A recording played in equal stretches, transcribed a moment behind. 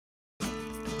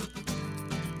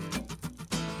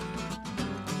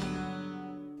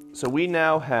So we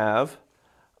now have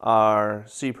our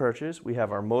SeaPerches, we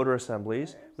have our motor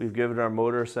assemblies. We've given our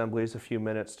motor assemblies a few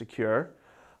minutes to cure.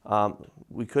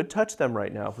 We could touch them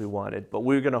right now if we wanted, but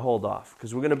we're going to hold off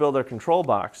because we're going to build our control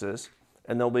boxes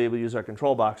and they'll be able to use our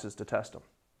control boxes to test them.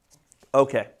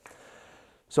 Okay,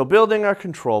 so building our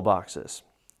control boxes.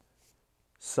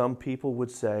 Some people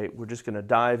would say we're just going to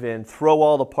dive in, throw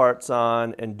all the parts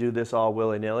on, and do this all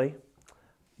willy-nilly,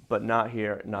 but not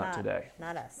here, not today.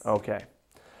 Not us. Okay,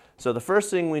 so the first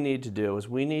thing we need to do is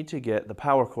we need to get the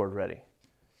power cord ready.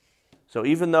 So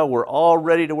even though we're all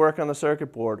ready to work on the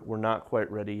circuit board, we're not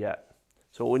quite ready yet.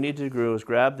 So what we need to do is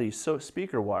grab the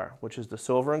speaker wire, which is the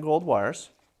silver and gold wires,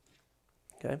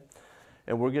 okay?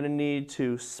 And we're going to need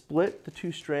to split the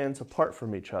two strands apart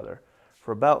from each other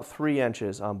for about 3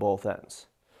 inches on both ends.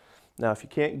 Now, if you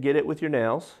can't get it with your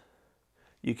nails,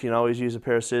 you can always use a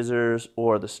pair of scissors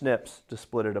or the snips to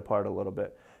split it apart a little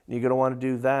bit. And you're going to want to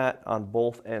do that on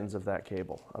both ends of that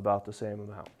cable, about the same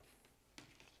amount.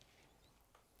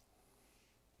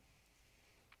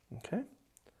 Okay.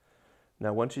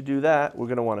 Now, once you do that, we're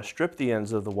going to want to strip the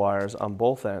ends of the wires on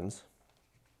both ends.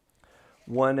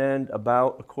 One end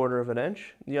about 1/4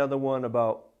 inch, the other one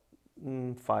about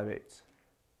 5/8.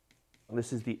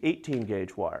 This is the 18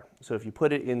 gauge wire. So if you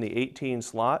put it in the 18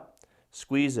 slot,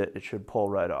 squeeze it, it should pull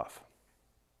right off.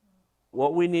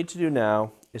 What we need to do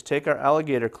now is take our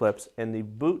alligator clips and the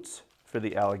boots for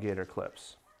the alligator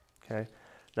clips. Okay.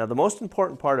 Now the most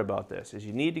important part about this is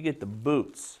you need to get the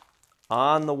boots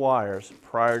on the wires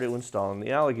prior to installing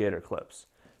the alligator clips.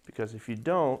 Because if you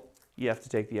don't, you have to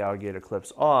take the alligator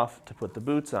clips off to put the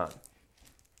boots on.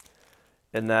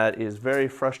 And that is very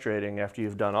frustrating after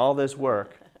you've done all this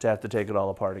work to have to take it all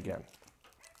apart again.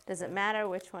 Does it matter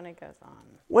which one it goes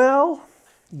on? Well,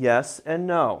 yes and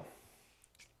no.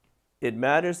 It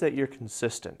matters that you're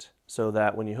consistent so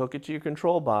that when you hook it to your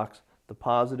control box, the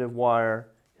positive wire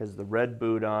has the red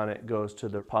boot on it, goes to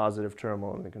the positive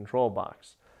terminal in the control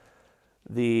box.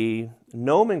 The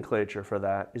nomenclature for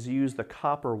that is you use the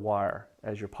copper wire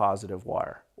as your positive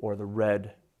wire, or the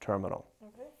red terminal.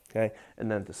 Okay? And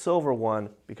then the silver one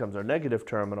becomes our negative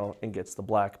terminal and gets the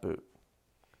black boot.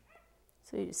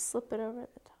 So you just slip it over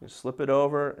at the top. You slip it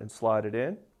over and slide it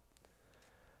in.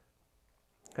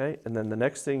 Okay? And then the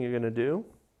next thing you're going to do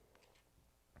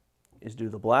is do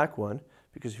the black one,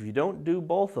 because if you don't do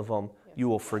both of them, you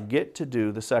will forget to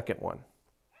do the second one.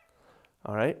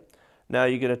 All right? Now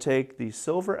you're going to take the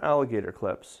silver alligator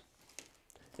clips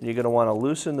and you're going to want to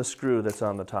loosen the screw that's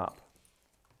on the top.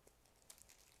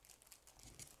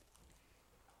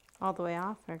 All the way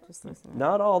off or just loosen it?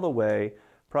 Not all the way,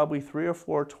 probably 3 or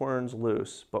 4 turns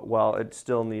loose, but while it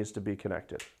still needs to be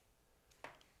connected.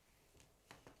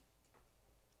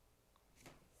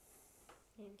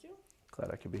 Thank you.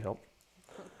 Glad I could be helped.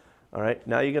 All right,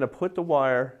 now you're going to put the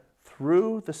wire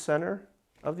through the center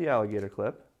of the alligator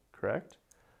clip, correct?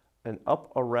 And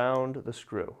up around the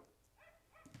screw.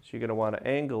 So you're going to want to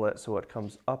angle it so it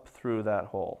comes up through that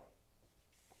hole.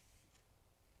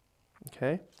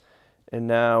 Okay? And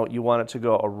now you want it to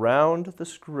go around the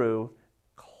screw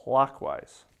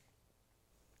clockwise.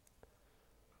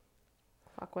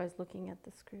 Clockwise looking at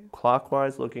the screw.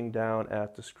 Clockwise looking down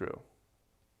at the screw.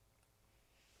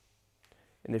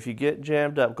 And if you get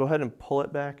jammed up, go ahead and pull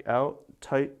it back out,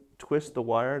 twist the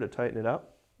wire to tighten it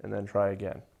up, and then try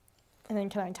again. And then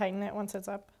can I tighten it once it's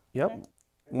up? Yep. Okay.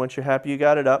 Once you're happy you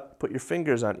got it up, put your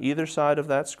fingers on either side of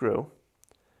that screw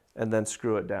and then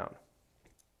screw it down.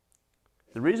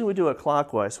 The reason we do it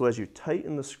clockwise, so as you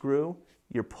tighten the screw,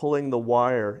 you're pulling the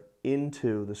wire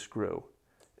into the screw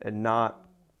and not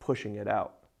pushing it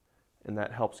out. And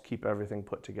that helps keep everything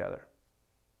put together.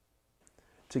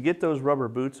 To get those rubber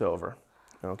boots over,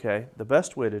 okay, the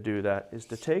best way to do that is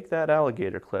to take that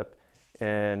alligator clip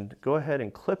and go ahead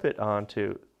and clip it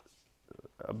onto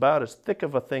about as thick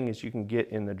of a thing as you can get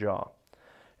in the jaw.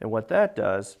 And what that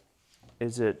does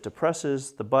is it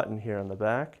depresses the button here on the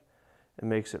back and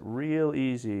makes it real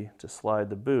easy to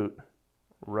slide the boot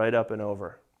right up and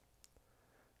over.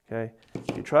 Okay?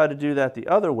 If you try to do that the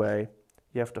other way,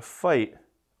 you have to fight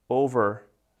over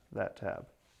that tab.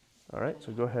 All right,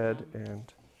 so go ahead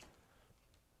and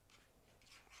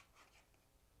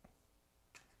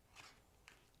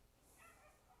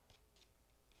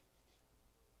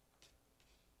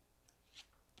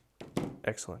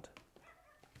excellent.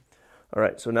 All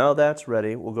right, so now that's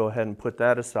ready. We'll go ahead and put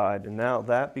that aside, and now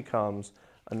that becomes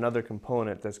another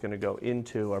component that's going to go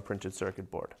into our printed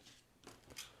circuit board.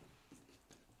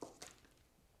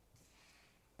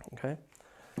 Okay,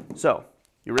 so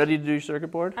you ready to do your circuit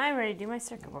board? I'm ready to do my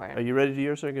circuit board. Are you ready to do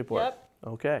your circuit board? Yep.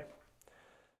 Okay.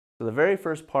 So the very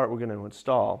first part we're going to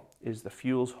install is the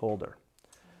fuse holder.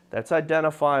 That's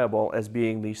identifiable as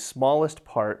being the smallest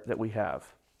part that we have.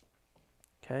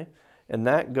 Okay? And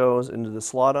that goes into the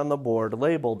slot on the board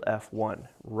labeled F1,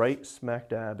 right smack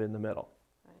dab in the middle.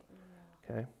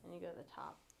 Okay? And you go to the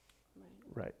top.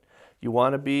 Right. You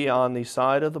want to be on the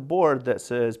side of the board that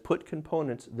says put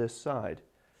components this side.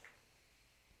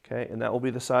 Okay? And that will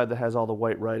be the side that has all the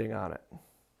white writing on it.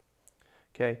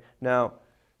 Okay? Now,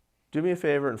 do me a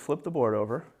favor and flip the board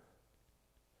over.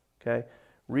 Okay?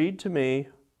 Read to me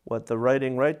what the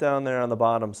writing right down there on the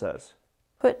bottom says.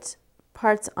 Put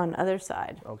parts on other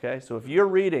side. Okay? So if you're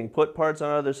reading put parts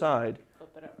on other side,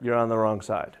 you're on the wrong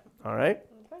side. All right?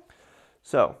 Okay.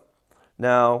 So,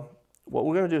 now what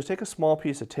we're going to do is take a small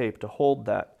piece of tape to hold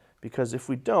that, because if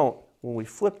we don't, when we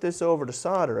flip this over to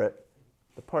solder it,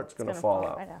 the part's going to fall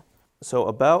out. Right out. So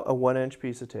about a 1-inch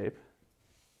piece of tape.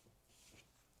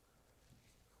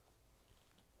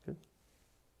 Good.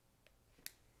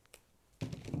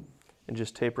 And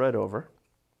just tape right over.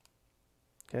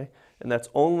 Okay? And that's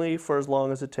only for as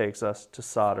long as it takes us to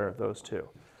solder those two.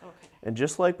 Okay. And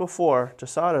just like before, to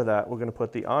solder that, we're going to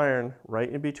put the iron right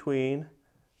in between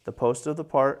the post of the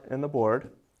part and the board,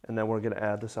 and then we're going to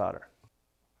add the solder.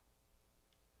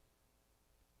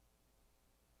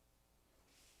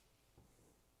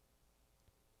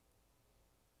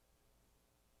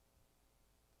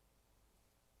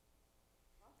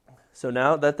 So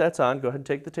now that that's on, go ahead and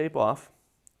take the tape off.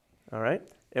 All right?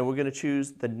 And we're going to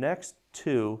choose the next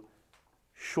two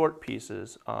short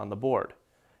pieces on the board.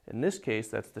 In this case,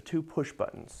 that's the two push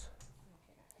buttons.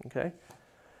 Okay?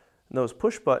 And those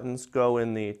push buttons go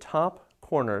in the top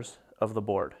corners of the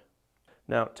board.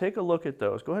 Now, take a look at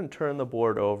those. Go ahead and turn the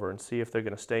board over and see if they're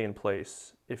going to stay in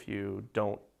place if you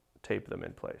don't tape them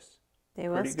in place. They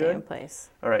will Pretty stay in good? place.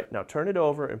 All right, now turn it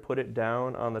over and put it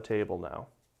down on the table now.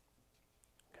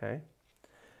 Okay?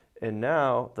 And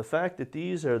now, the fact that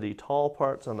these are the tall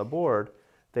parts on the board,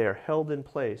 they are held in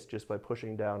place just by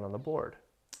pushing down on the board.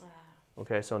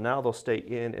 Okay, so now they'll stay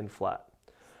in and flat.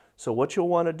 So what you'll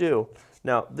want to do,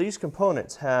 now these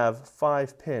components have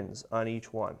 5 pins on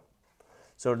each one.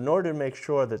 So in order to make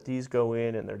sure that these go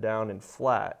in and they're down and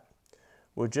flat,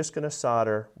 we're just going to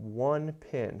solder 1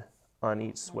 pin on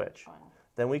each switch.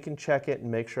 Then we can check it and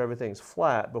make sure everything's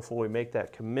flat before we make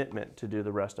that commitment to do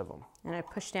the rest of them. And I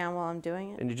push down while I'm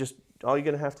doing it? And all you're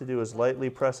going to have to do is lightly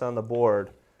press on the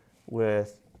board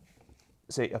with,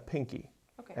 say, a pinky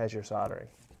as you're soldering.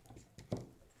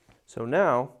 So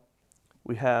now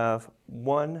we have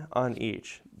 1 on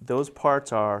each. Those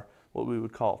parts are what we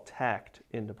would call tacked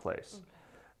into place.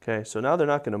 Okay, so now they're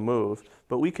not going to move,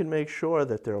 but we can make sure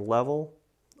that they're level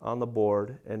on the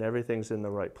board and everything's in the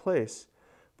right place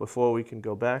before we can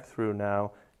go back through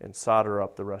now and solder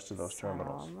up the rest of those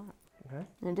terminals. Okay?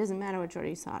 And it doesn't matter which order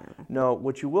you solder them. No,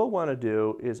 what you will want to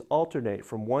do is alternate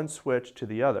from one switch to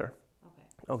the other.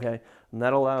 Okay, and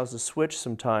that allows the switch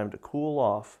some time to cool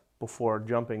off before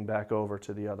jumping back over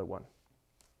to the other one.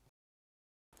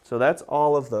 So that's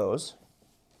all of those.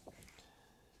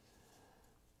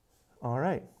 All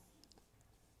right.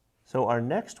 So our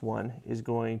next one is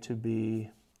going to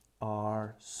be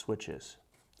our switches,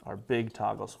 our big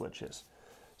toggle switches.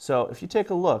 So if you take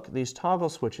a look, these toggle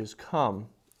switches come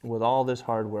with all this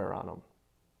hardware on them.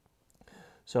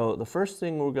 So the first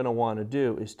thing we're going to want to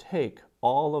do is take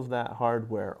all of that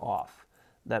hardware off.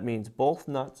 That means both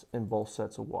nuts and both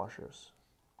sets of washers.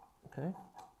 Okay?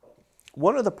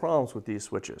 One of the problems with these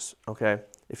switches, okay,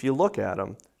 if you look at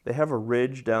them, they have a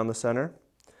ridge down the center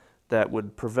that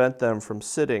would prevent them from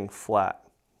sitting flat.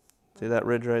 See that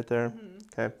ridge right there?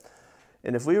 Okay.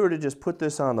 And if we were to just put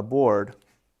this on the board,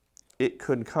 it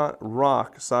could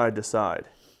rock side to side.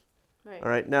 All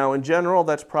right. Now, in general,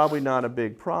 that's probably not a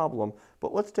big problem,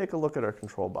 but let's take a look at our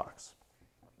control box.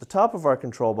 The top of our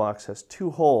control box has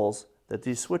 2 holes that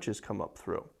these switches come up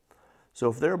through. So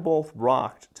if they're both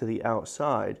rocked to the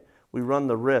outside, we run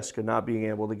the risk of not being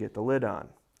able to get the lid on.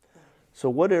 So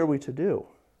what are we to do?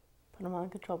 Put them on the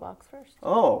control box first.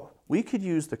 Oh, we could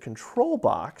use the control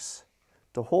box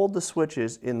to hold the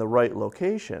switches in the right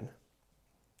location.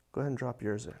 Go ahead and drop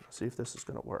yours in. See if this is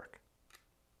going to work.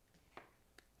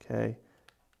 Okay,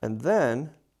 and then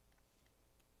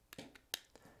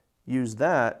use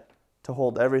that to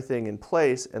hold everything in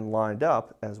place and lined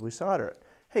up as we solder it.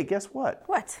 Hey, guess what?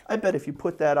 What? I bet if you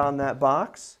put that on that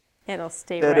box, It'll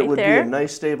stay that right it would there. be a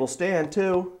nice stable stand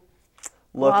too.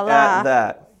 Look Voila. at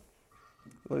that.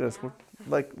 Look at us,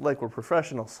 like we're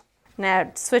professionals.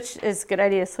 Now, switch is a good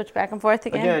idea to switch back and forth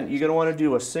again. Again, you're going to want to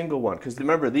do a single one, because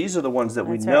remember, these are the ones that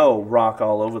That's we right. know rock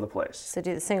all over the place. So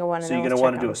do the single one and So then you're going we'll to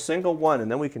want check to do them. a single one, and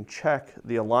then we can check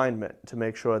the alignment to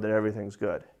make sure that everything's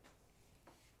good.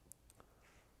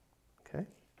 Okay?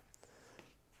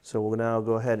 So we'll now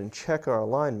go ahead and check our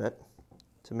alignment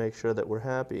to make sure that we're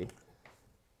happy.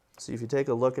 See, if you take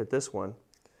a look at this one,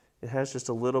 it has just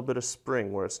a little bit of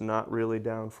spring where it's not really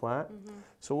down flat.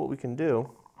 So what we can do,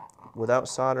 without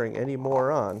soldering any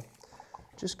more on,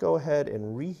 just go ahead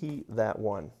and reheat that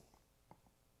one.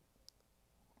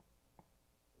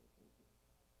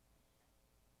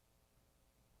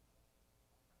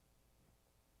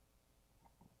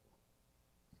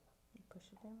 Push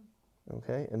it down.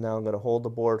 Okay, and now I'm going to hold the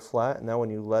board flat. Now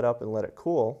when you let up and let it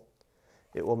cool,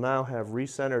 it will now have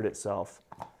recentered itself.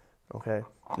 Okay,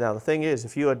 now the thing is,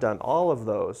 if you had done all of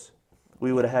those,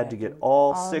 we would have had to get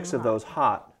all 6 of those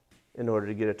hot in order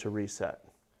to get it to reset.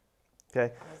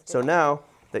 Okay, so now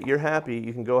that you're happy,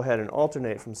 you can go ahead and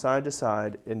alternate from side to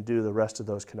side and do the rest of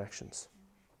those connections.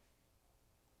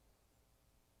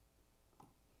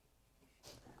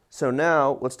 So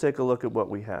now let's take a look at what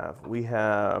we have. We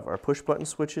have our push button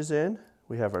switches in,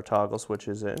 we have our toggle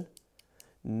switches in.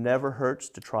 Never hurts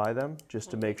to try them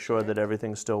just to make sure that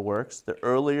everything still works. The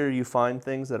earlier you find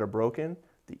things that are broken,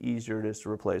 the easier it is to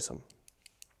replace them.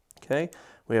 Okay,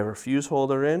 we have our fuse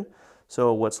holder in.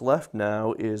 So what's left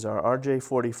now is our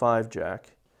RJ45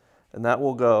 jack, and that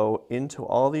will go into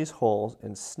all these holes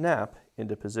and snap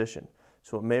into position.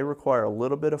 So it may require a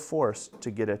little bit of force to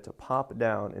get it to pop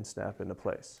down and snap into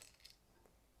place.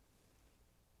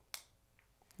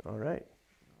 All right.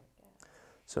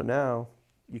 So now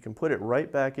you can put it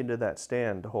right back into that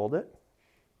stand to hold it.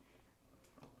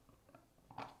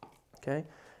 Okay.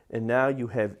 And now you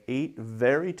have 8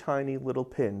 very tiny little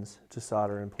pins to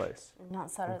solder in place. And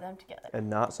not solder them together. And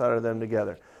not solder them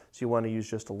together. So you want to use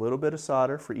just a little bit of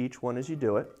solder for each one as you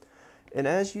do it. And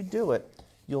as you do it,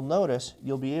 you'll notice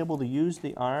you'll be able to use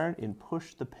the iron and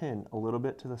push the pin a little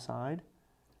bit to the side.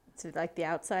 So like the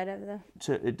outside of the...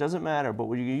 It doesn't matter, but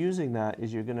when you're using that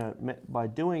is you're going to, by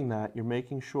doing that, you're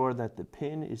making sure that the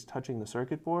pin is touching the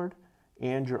circuit board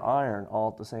and your iron all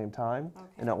at the same time,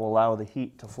 and it will allow the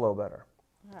heat to flow better.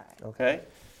 All right. Okay?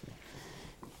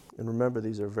 And remember,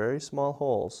 these are very small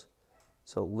holes,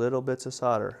 so little bits of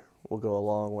solder will go a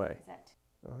long way.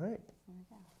 All right.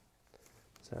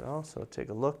 So also take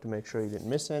a look to make sure you didn't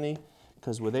miss any,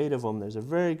 because with 8 of them, there's a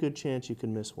very good chance you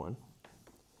can miss one.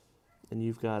 And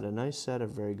you've got a nice set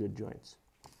of very good joints.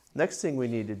 Next thing we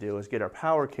need to do is get our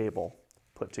power cable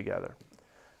put together.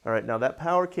 All right, now that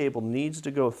power cable needs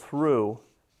to go through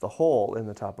the hole in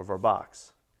the top of our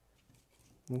box.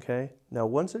 Okay, now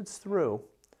once it's through,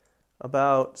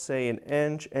 about say an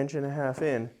inch, inch and a half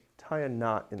in, tie a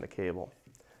knot in the cable.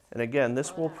 And again,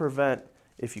 this will prevent,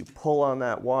 if you pull on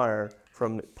that wire,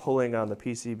 from pulling on the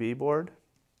PCB board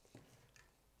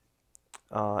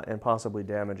and possibly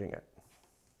damaging it.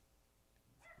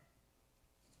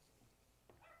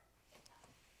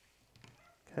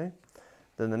 Okay.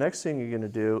 Then the next thing you're going to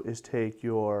do is take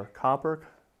your copper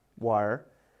wire,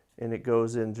 and it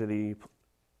goes into the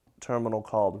terminal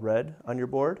called red on your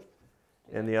board,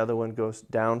 and the other one goes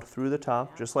down through the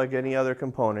top, just like any other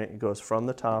component. It goes from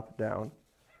the top down.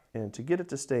 And to get it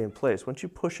to stay in place, once you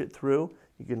push it through,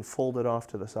 you can fold it off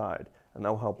to the side, and that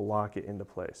will help lock it into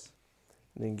place.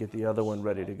 And then get the other one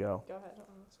ready to go. Go ahead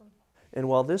on this one. And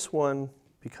while this one,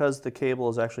 because the cable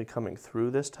is actually coming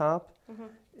through this top,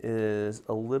 is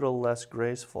a little less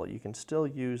graceful, you can still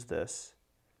use this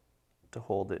to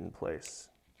hold it in place.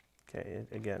 Okay,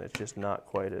 again, it's just not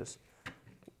quite as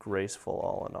graceful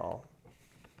all in all.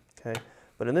 Okay,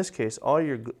 but in this case, all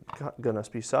you're going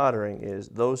to be soldering is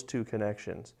those 2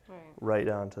 connections right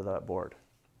onto that board.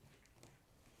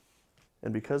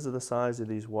 And because of the size of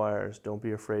these wires, don't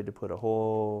be afraid to put a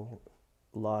whole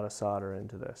lot of solder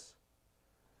into this.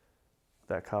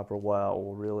 That copper wire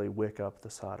will really wick up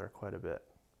the solder quite a bit.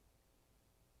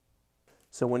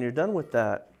 So when you're done with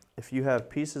that, if you have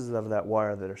pieces of that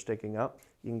wire that are sticking up,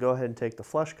 you can go ahead and take the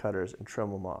flush cutters and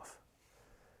trim them off.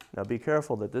 Now be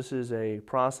careful that this is a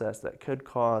process that could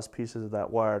cause pieces of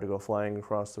that wire to go flying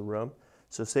across the room.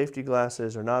 So safety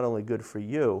glasses are not only good for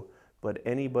you, but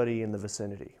anybody in the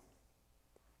vicinity.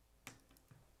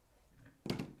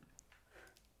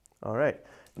 All right,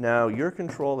 now your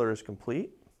controller is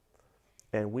complete,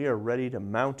 and we are ready to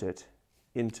mount it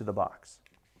into the box.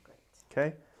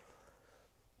 Okay?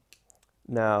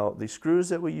 Now, the screws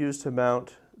that we use to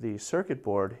mount the circuit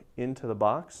board into the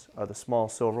box are the small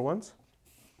silver ones.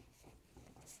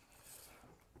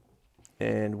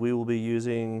 And we will be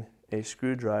using a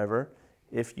screwdriver.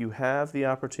 If you have the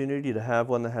opportunity to have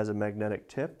one that has a magnetic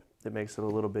tip, that makes it a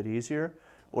little bit easier.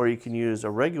 Or you can use a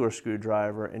regular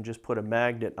screwdriver and just put a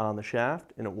magnet on the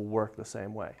shaft, and it will work the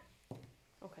same way.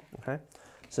 Okay?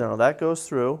 So now that goes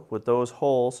through with those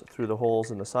holes through the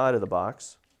holes in the side of the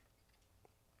box.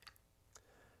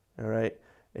 All right,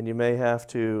 and you may have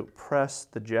to press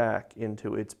the jack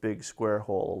into its big square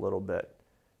hole a little bit.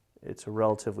 It's a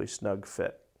relatively snug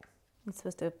fit. It's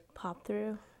supposed to pop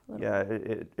through a little? Yeah,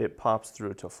 it pops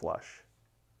through to flush.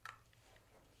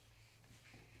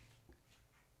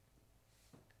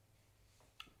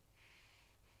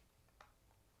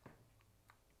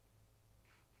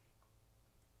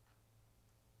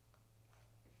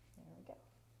 There we go.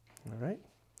 All right.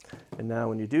 And now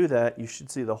when you do that, you should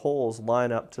see the holes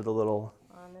line up to the little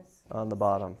on the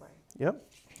bottom. Yep.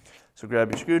 So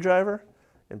grab your screwdriver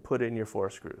and put in your 4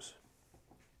 screws.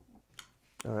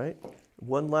 All right.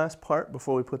 One last part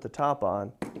before we put the top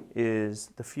on is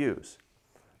the fuse.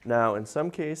 Now, in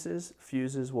some cases,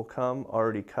 fuses will come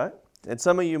already cut, and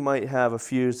some of you might have a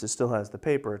fuse that still has the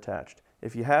paper attached.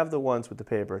 If you have the ones with the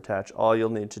paper attached, all you'll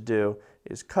need to do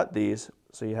is cut these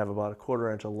so you have about a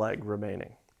 1/4 inch of leg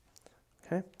remaining.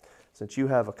 Okay? Since you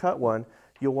have a cut one,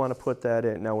 you'll want to put that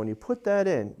in. Now, when you put that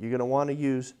in, you're going to want to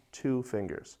use 2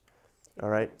 fingers. All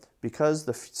right? Because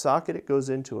the socket it goes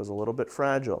into is a little bit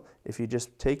fragile, if you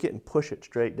just take it and push it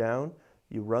straight down,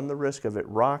 you run the risk of it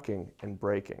rocking and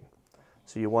breaking.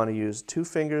 So you want to use 2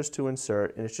 fingers to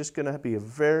insert, and it's just going to be a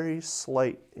very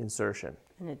slight insertion.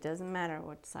 And it doesn't matter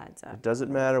which side's up. It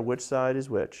doesn't matter which side is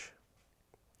which.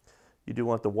 You do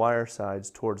want the wire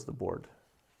sides towards the board.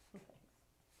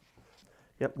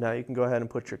 Yep, now you can go ahead and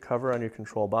put your cover on your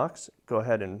control box. Go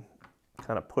ahead and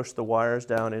kind of push the wires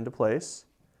down into place.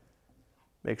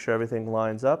 Make sure everything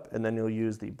lines up, and then you'll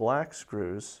use the black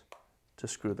screws to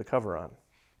screw the cover on.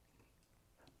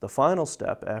 The final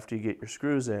step after you get your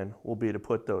screws in will be to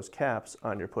put those caps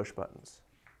on your push buttons,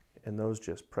 and those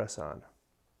just press on.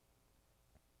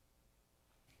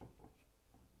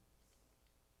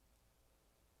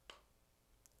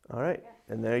 All right,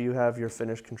 and there you have your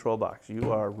finished control box.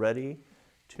 You are ready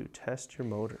to test your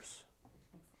motors.